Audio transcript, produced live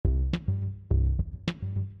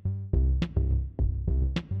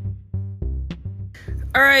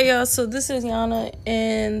All right, y'all. So this is Yana,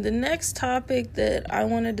 and the next topic that I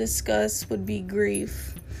want to discuss would be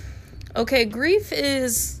grief. Okay, grief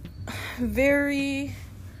is very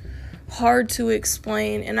hard to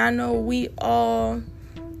explain, and I know we all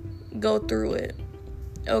go through it,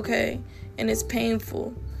 okay? And it's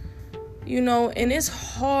painful, and it's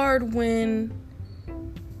hard when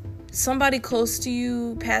somebody close to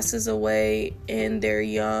you passes away and they're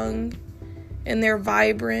young and they're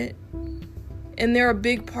vibrant and they're a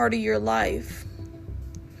big part of your life.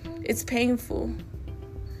 It's painful,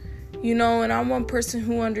 and I'm one person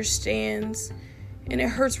who understands, and it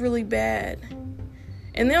hurts really bad.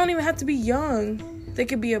 And they don't even have to be young. They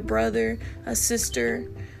could be a brother, a sister,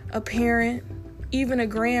 a parent, even a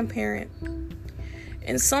grandparent.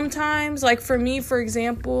 And sometimes, like for me, for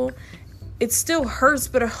example, it still hurts,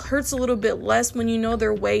 but it hurts a little bit less when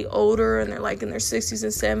they're way older and they're like in their 60s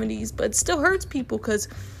and 70s. But it still hurts people because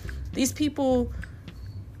these people,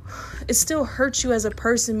 it still hurts you as a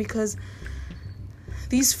person because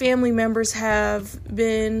these family members have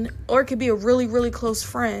been, or it could be a really, really close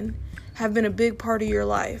friend, have been a big part of your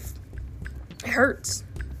life. It hurts,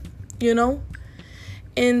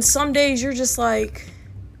 And some days you're just like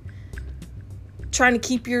trying to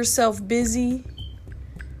keep yourself busy,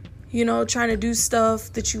 trying to do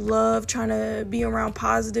stuff that you love, trying to be around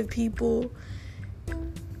positive people.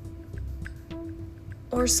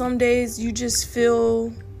 Or some days you just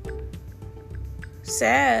feel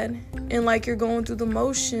sad and like you're going through the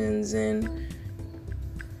motions and,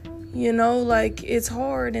 like it's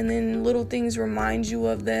hard. And then little things remind you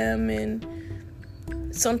of them. And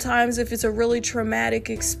sometimes if it's a really traumatic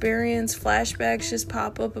experience, flashbacks just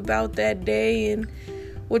pop up about that day and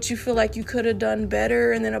what you feel like you could have done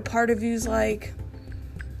better. And then a part of you's like,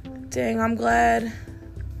 dang, I'm glad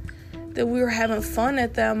that we were having fun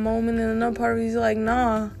at that moment. And another part of you's like,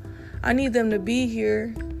 nah, I need them to be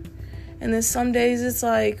here. And then some days it's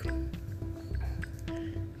like,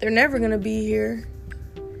 they're never going to be here.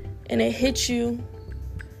 And it hits you.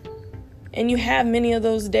 And you have many of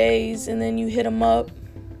those days. And then you hit them up.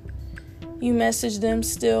 You message them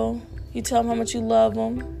still. You tell them how much you love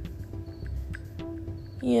them.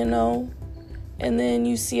 And then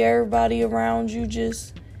you see everybody around you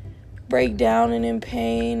just break down and in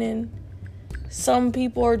pain. And some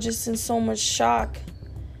people are just in so much shock.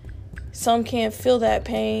 Some can't feel that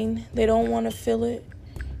pain. They don't want to feel it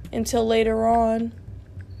until later on.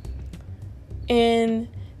 And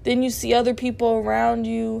then you see other people around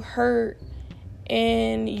you hurt.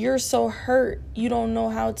 And you're so hurt, you don't know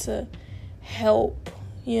how to help,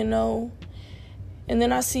 And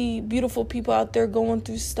then I see beautiful people out there going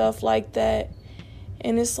through stuff like that.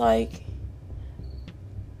 And it's like,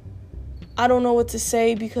 I don't know what to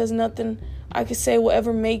say because nothing I could say will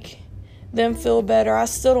ever make them feel better. I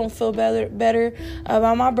still don't feel better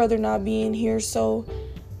about my brother not being here. So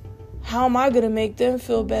how am I going to make them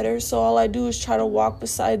feel better? So all I do is try to walk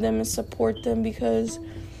beside them and support them because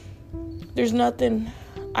there's nothing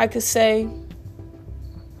I could say.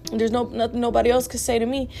 There's nothing nobody else could say to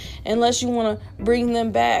me unless you want to bring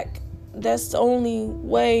them back. That's the only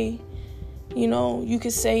way, you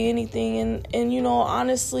could say anything. And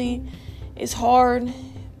honestly, it's hard.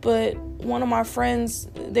 But one of my friends,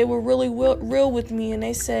 they were really real with me. And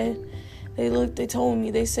they said, they told me,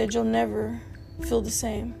 they said, you'll never feel the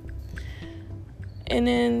same. And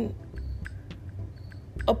then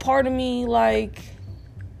a part of me, like,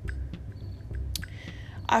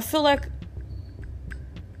 I feel like,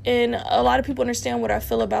 and a lot of people understand what I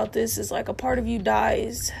feel about this, is like a part of you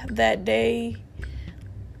dies that day.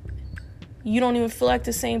 You don't even feel like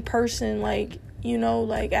the same person, like,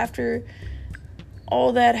 like after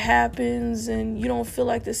all that happens and you don't feel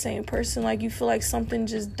like the same person, like you feel like something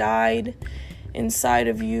just died inside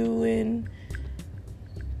of you, and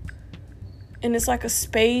it's like a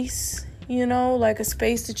space, like a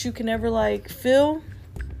space that you can never like fill.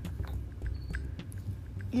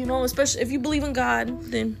 Especially if you believe in God,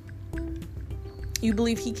 then you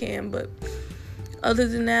believe he can. But other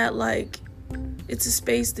than that, like, it's a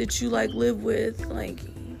space that you, like, live with, like,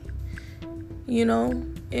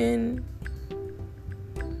 and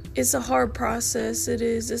it's a hard process. It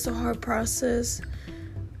is. It's a hard process.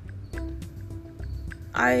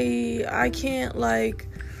 I can't, like,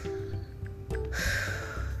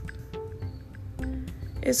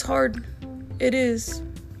 it's hard. It is.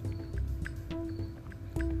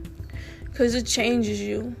 Because it changes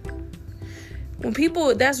you.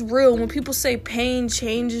 That's real. When people say pain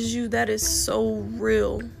changes you, that is so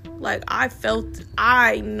real. Like,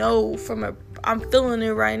 I know I'm feeling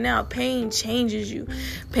it right now. Pain changes you.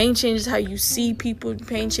 Pain changes how you see people.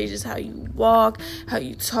 Pain changes how you walk, how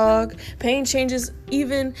you talk. Pain changes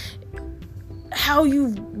even how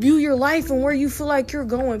you view your life and where you feel like you're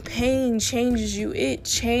going. Pain changes you. It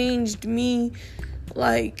changed me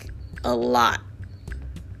like a lot.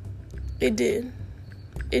 It did.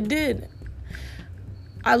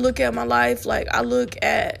 I look at my life, like I look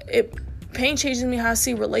at it. Pain changes me how I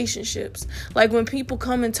see relationships. Like when people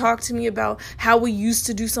come and talk to me about how we used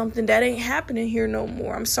to do something, that ain't happening here no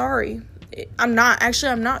more. I'm sorry. I'm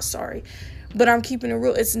not sorry, but I'm keeping it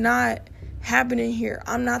real. It's not happening here.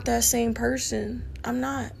 I'm not that same person. I'm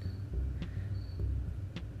not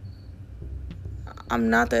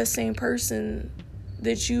that same person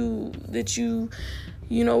that you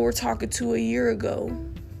were talking to a year ago.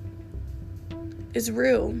 It's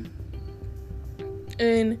real.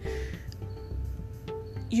 And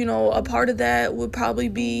a part of that would probably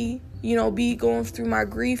be going through my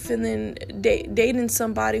grief and then dating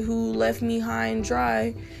somebody who left me high and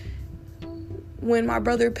dry when my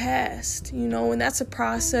brother passed, and that's a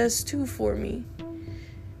process too for me.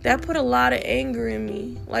 That put a lot of anger in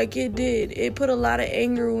me. Like it did. It put a lot of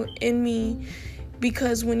anger in me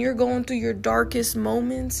because when you're going through your darkest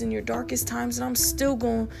moments and your darkest times, and I'm still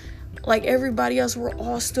going, like everybody else, we're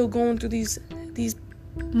all still going through these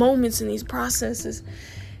moments and these processes.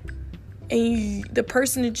 And the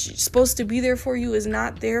person that's supposed to be there for you is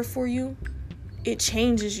not there for you. It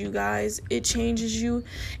changes you, guys. It changes you.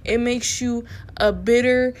 It makes you a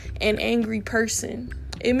bitter and angry person.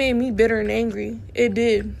 It made me bitter and angry. It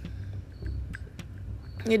did.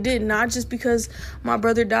 It did. Not just because my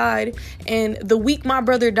brother died. And the week my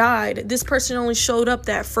brother died, this person only showed up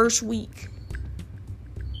that first week.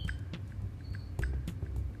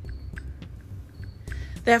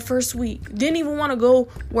 That first week. Didn't even want to go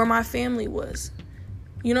where my family was.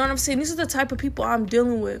 You know what I'm saying? These are the type of people I'm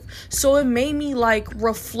dealing with. So it made me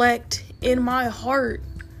reflect in my heart,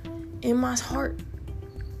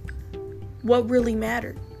 what really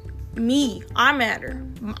mattered. Me, I matter.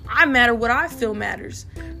 I matter. What I feel matters.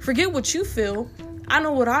 Forget what you feel. I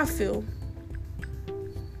know what I feel.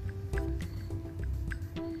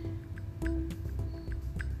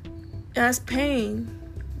 That's pain.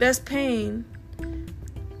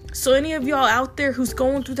 So any of y'all out there who's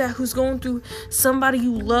going through that, who's going through somebody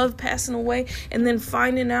you love passing away, and then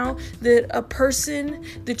finding out that a person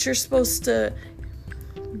that you're supposed to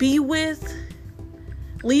be with,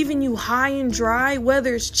 leaving you high and dry,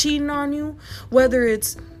 whether it's cheating on you, whether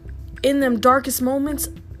it's in them darkest moments,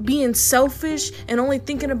 being selfish and only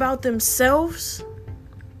thinking about themselves.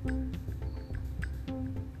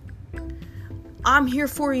 I'm here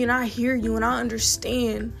for you and I hear you and I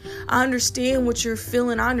understand. I understand what you're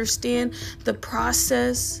feeling. I understand the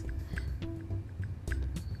process.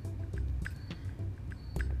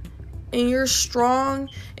 And you're strong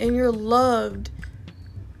and you're loved.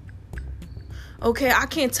 Okay, I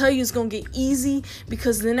can't tell you it's going to get easy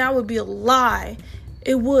because then that would be a lie.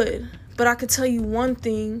 It would. But I could tell you one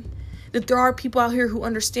thing, that there are people out here who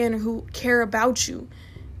understand and who care about you.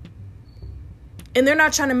 And they're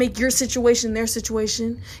not trying to make your situation their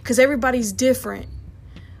situation because everybody's different.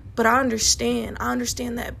 But I understand. I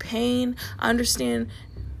understand that pain. I understand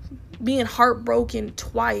being heartbroken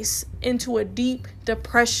twice into a deep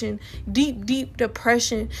depression. Deep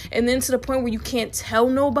depression. And then to the point where you can't tell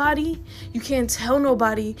nobody. You can't tell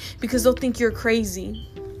nobody because they'll think you're crazy.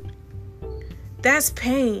 That's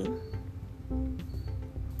pain.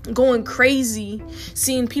 Going crazy.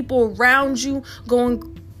 Seeing people around you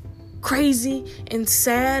going crazy and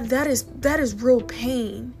sad, that is real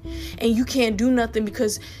pain. And you can't do nothing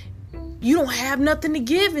because you don't have nothing to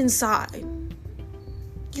give inside.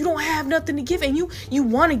 You don't have nothing to give, and you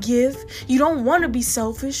want to give. You don't want to be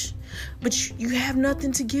selfish, but you have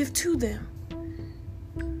nothing to give to them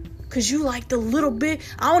because you like the little bit.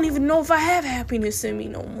 I don't even know if I have happiness in me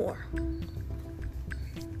no more.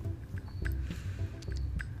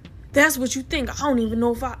 That's what you think. I don't even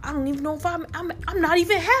know if I'm not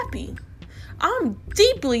even happy. I'm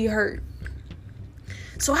deeply hurt.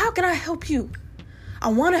 So how can I help you? I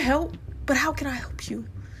want to help, but how can I help you?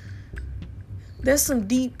 That's some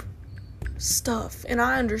deep stuff, and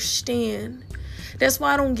I understand. That's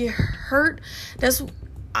why I don't get hurt. That's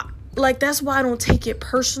why I don't take it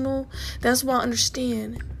personal. That's why I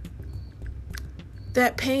understand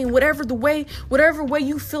that pain, whatever way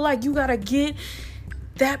you feel like you gotta get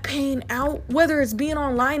that pain out, whether it's being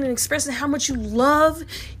online and expressing how much you love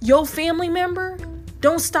your family member,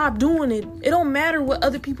 don't stop doing it. It don't matter what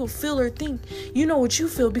other people feel or think. You know what you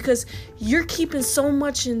feel because you're keeping so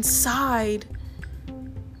much inside.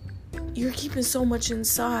 You're keeping so much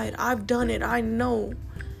inside. I've done it. I know.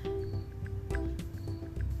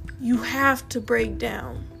 You have to break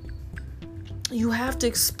down. You have to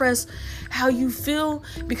express how you feel,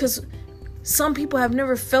 because some people have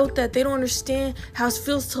never felt that. They don't understand how it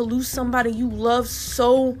feels to lose somebody you love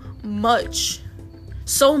so much.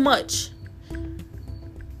 So much.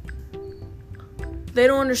 They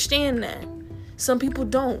don't understand that. Some people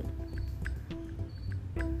don't.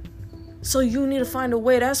 So you need to find a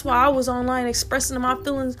way. That's why I was online expressing my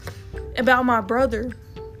feelings about my brother.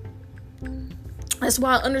 That's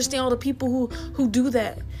why I understand all the people who do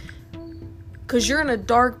that. Because you're in a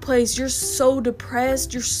dark place. You're so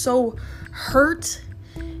depressed. You're so hurt.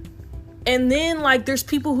 And then, like, there's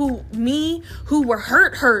people who were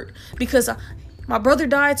hurt. Because my brother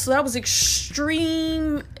died. So that was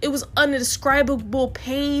extreme. It was undescribable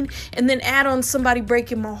pain. And then add on somebody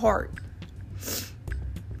breaking my heart.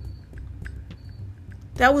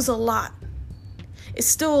 That was a lot. It's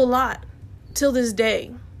still a lot till this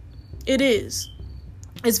day. It is.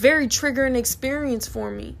 It's very triggering experience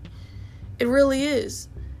for me. It really is.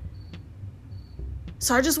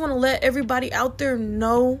 So I just want to let everybody out there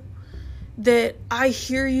know that I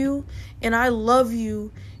hear you and I love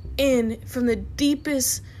you. And from the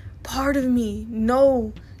deepest part of me,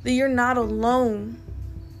 know that you're not alone.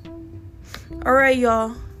 All right,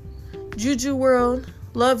 y'all. Juju World.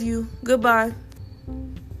 Love you. Goodbye.